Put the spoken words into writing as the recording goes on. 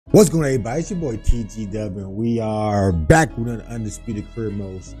What's going on, everybody? It's your boy TGW, and we are back with an undisputed career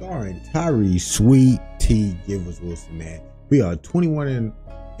mode starring Tyree Sweet T Givers Wilson, man. We are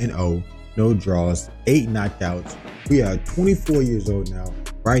 21-0, no draws, 8 knockouts. We are 24 years old now,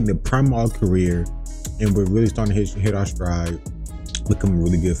 right in the prime of our career, and we're really starting to hit our stride, become a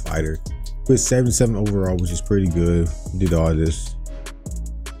really good fighter. We're 77 overall, which is pretty good. We did all this.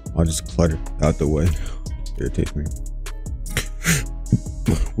 I'll just clutter out the way. It irritates me.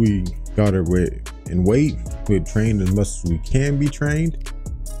 We got it in weight. We're trained as much as we can be trained.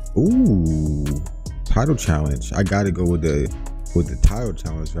 Ooh, title challenge. I gotta go with the title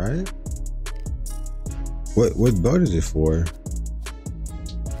challenge, right? What belt is it for?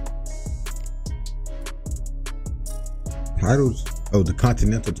 Titles. Oh, the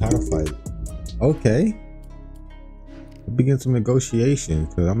continental title fight. Okay. We'll begin some negotiations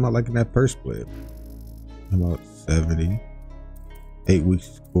because I'm not liking that purse split. I'm about 70. 8 weeks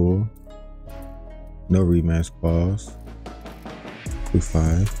is cool. No rematch clause.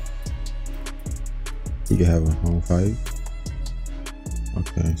 2-5. You can have a home fight.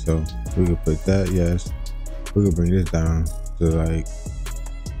 Okay, so we can put that. Yes, we can bring this down to like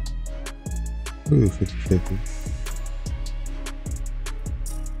 50-50.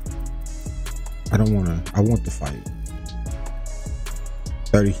 I want the fight.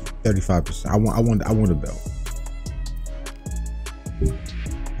 35%. I want a belt.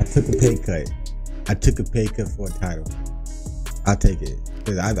 I took a pay cut. I took a pay cut for a title. I'll take it.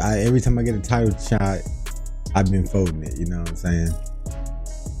 Cause I every time I get a title shot, I've been folding it. You know what I'm saying?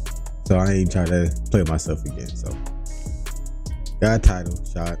 So I ain't trying to play myself again. So got a title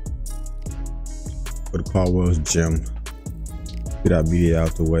shot for the Caldwell's gym. Get our media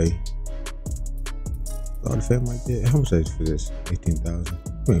out the way. All the fam like that. How much is for this? 18,000.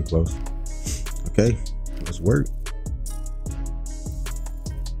 We ain't close. Okay, let's work.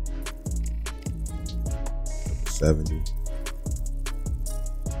 70.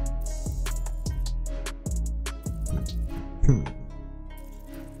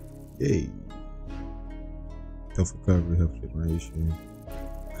 Yay. Tough recovery, help generation.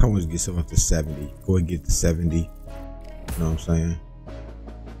 I want to get something up to 70. Go and get to 70. You know what I'm saying?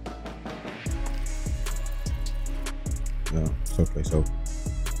 No, it's okay. So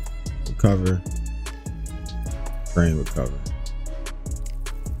recover, train, recover.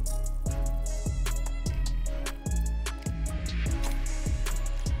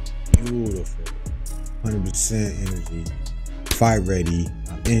 Beautiful. 100% energy. Fight ready.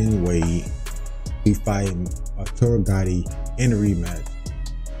 I'm in weight. We fighting Arturo Gatti in a rematch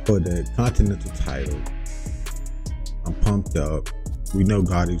for the Continental title. I'm pumped up. We know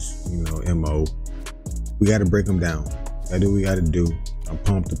Gotti's, MO. We got to break him down. Gotta do what we got to do. I'm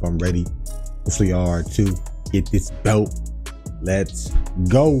pumped up. I'm ready. Hopefully y'all are too. Get this belt. Let's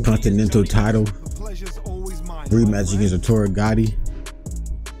go. Continental title. Rematch against Arturo Gatti.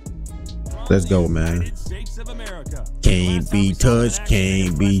 Let's go, man. Can't be touched,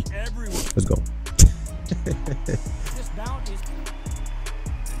 can't be. Let's go.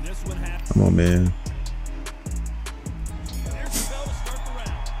 Come on, man.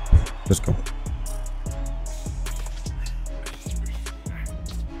 Let's go.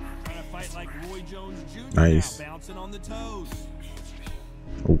 Nice.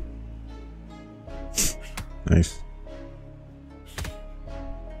 Oh. Nice.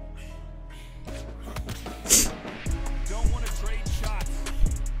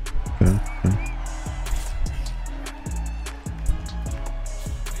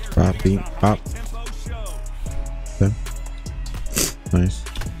 Pop. Okay. Nice.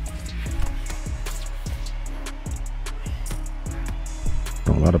 A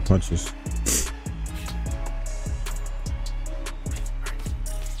lot of punches.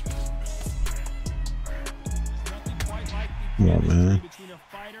 Come on, man. Between a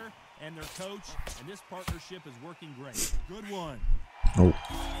fighter and their coach, and this partnership is working great. Good one. Oh.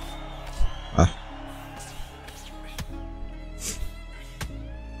 Ah.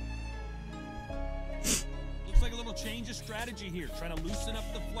 Like a little change of strategy here, trying to loosen up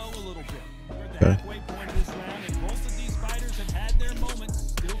the flow a little bit. We're at the halfway point of this round, and both of these fighters have had their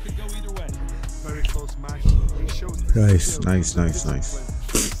moments. Still could go either way. Very close match. Nice.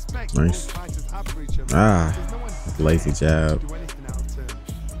 Ah, lazy jab.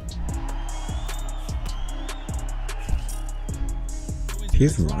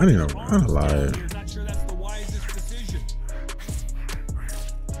 He's running around a lot.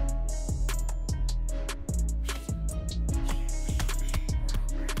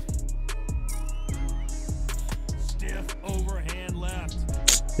 Overhand left.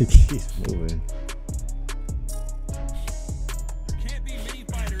 It keeps moving. There can't be many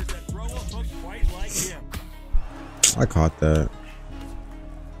fighters I caught that.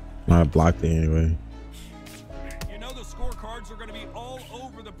 I blocked it anyway. You know the scorecards are going to be all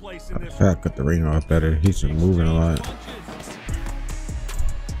over the place in this. I gotta cut the ring off better. He's been moving a lot.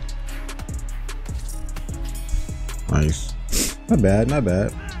 Nice. Not bad, not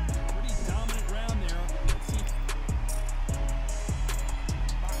bad. Pretty dominant round there.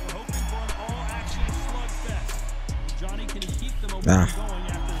 We're hoping for an all-action slugfest. Johnny, can he keep the momentum going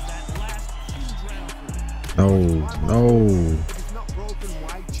after that last huge round for him? No, no. If it's not broken,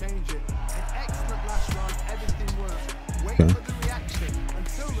 why change it? An excellent last round, everything works. Wait for the reaction.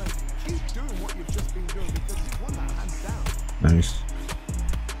 Until then, keep doing what you've just been doing because you've won that hands down. Nice.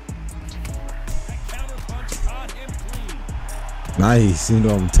 Nice, you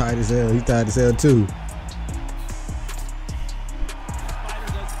know I'm tight as hell. He's tight as hell too. Spider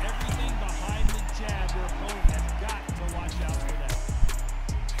does everything behind the jab. Your opponent has got to watch out for that.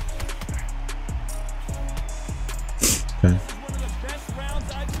 Okay. This is one of the best rounds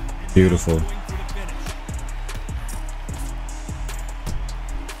I've Beautiful. going for the finish.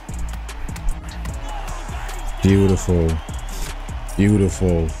 Beautiful.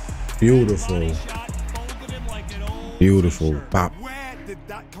 Beautiful. Beautiful. Body shot, folded him like an old Beautiful. t-shirt. Bop. Where did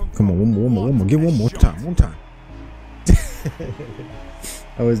that come from? Come on, one more. Give one more time. One time.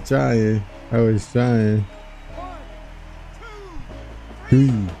 I was trying.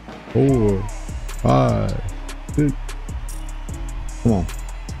 3, 4, 5, 6. Come on.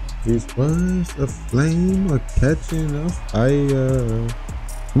 This was a flame of catching a fire.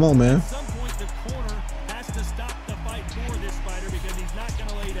 Come on, man. At some point, the corner has to stop the fight for this fighter because he's not going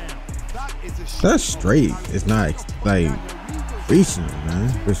to lay down. That is a shot. That's straight. It's not like reaching, man.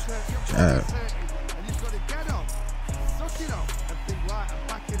 Just jab. And you've got to get up, suck it up, and think, right, I'm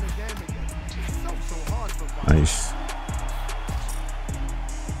back in the game again. It's so hard for fighters. Nice.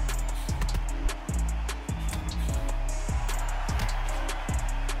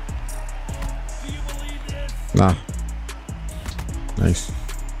 Do you believe this? Nah. Nice.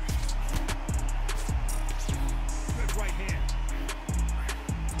 Good right hand.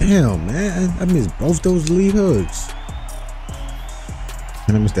 Damn, man. I missed both those lead hooks.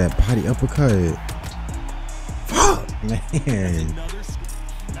 And I missed that body uppercut. Fuck, man. Another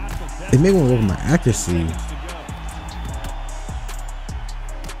not the best. It made me work with my accuracy. Seconds to go.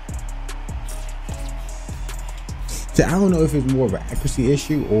 See, I don't know if it's more of an accuracy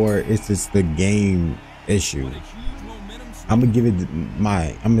issue or it's just the game issue. What a huge momentum swing. I'm gonna give it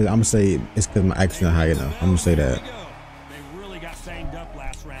I'm gonna say it's because my accuracy not high enough. I'm gonna say Here that. we go. They really got banged up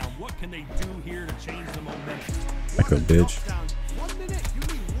last round. What can they do here to change the momentum? Like a bitch. 1 minute, you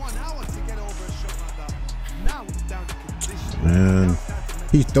need 1 hour to get over a shot like that. Now it's down to condition. Man,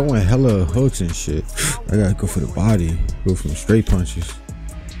 he's throwing hella hooks and shit. I gotta go for the body. Go from straight punches.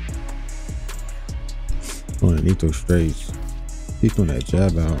 Going underneath those straights. He's throwing that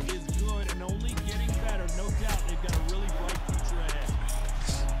jab out. Is good and only getting better. No doubt they've got a really bright future ahead.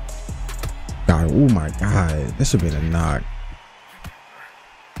 God, oh my god. That should have been a knock.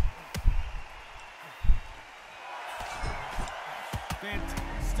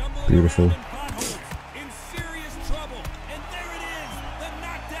 Stumbling Beautiful. around in potholes, in serious trouble. And there it is, the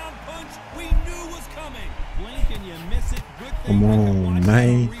knockdown punch we knew was coming. Blink and you miss it. Good thing Come I can on, watch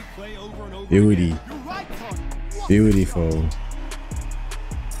man. the replay over and over Beauty. again. You're right, Todd. What Beautiful.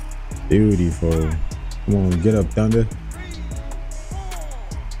 Beautiful. Come on, get up, Thunder. 3, 4,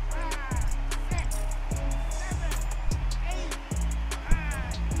 5, 6, 7, 8,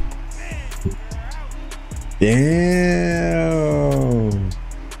 9, 10. Damn.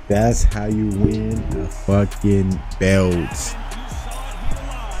 That's how you win a fucking belt. You saw it here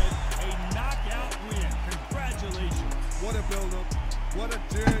live, a knockout win. Congratulations. What a build-up. What a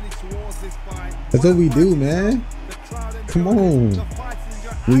journey towards this fight. That's what we do, man. The crowd Come enjoyed it. on. The fight's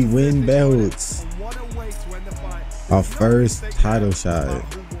enjoyed it. We I win certainly belts. enjoyed it. And what a way to end the fight. Our There's no first mistake title about shot.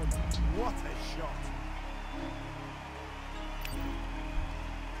 who won. What a shot.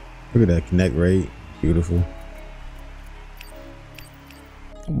 Look at that connect rate. Beautiful.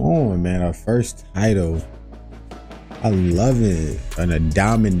 Come on, man. Our first title. I love it. In a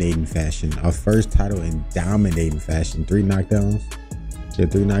dominating fashion. Our first title in dominating fashion. 3 knockdowns. Yeah,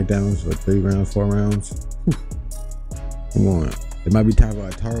 3 knockdowns. What, 3 rounds, 4 rounds? Whew. Come on. It might be time for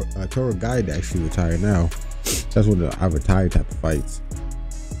a Toro guy to actually retire now. That's one of the retired type of fights.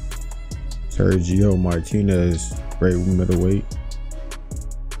 Sergio Martinez, great middleweight.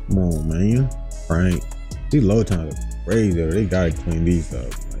 Come on, man. Frank. These low times are crazy though. They gotta clean these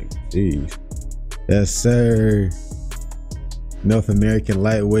up. Like, jeez. Yes, sir. North American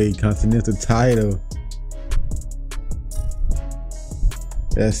lightweight continental title.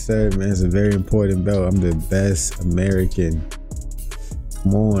 Yes, sir, man. It's a very important belt. I'm the best American.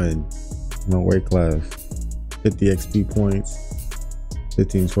 Come on. My weight class. 50 XP points.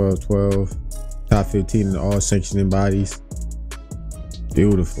 15, 12, 12. Top 15 in all sanctioning bodies.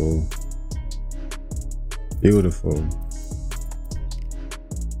 Beautiful. Beautiful.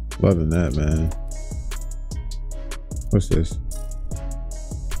 Loving that, man. What's this?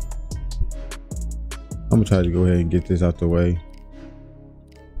 I'm gonna try to go ahead and get this out the way.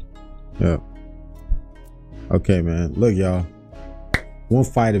 Yep. Okay, man. Look, y'all. Won't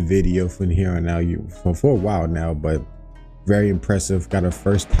fight a video from here on out. For a while now, but very impressive. Got our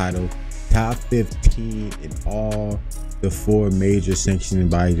first title. Top 15 in all the 4 major sanctioning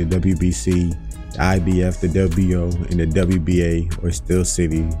bodies: the WBC, the IBF, the WO, and the WBA, or Steel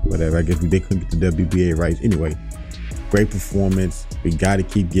City, whatever. I guess they couldn't get the WBA right. Anyway, great performance. We got to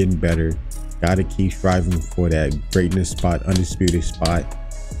keep getting better. Got to keep striving for that greatness spot, undisputed spot.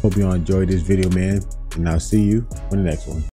 Hope you all enjoyed this video, man, and I'll see you on the next one.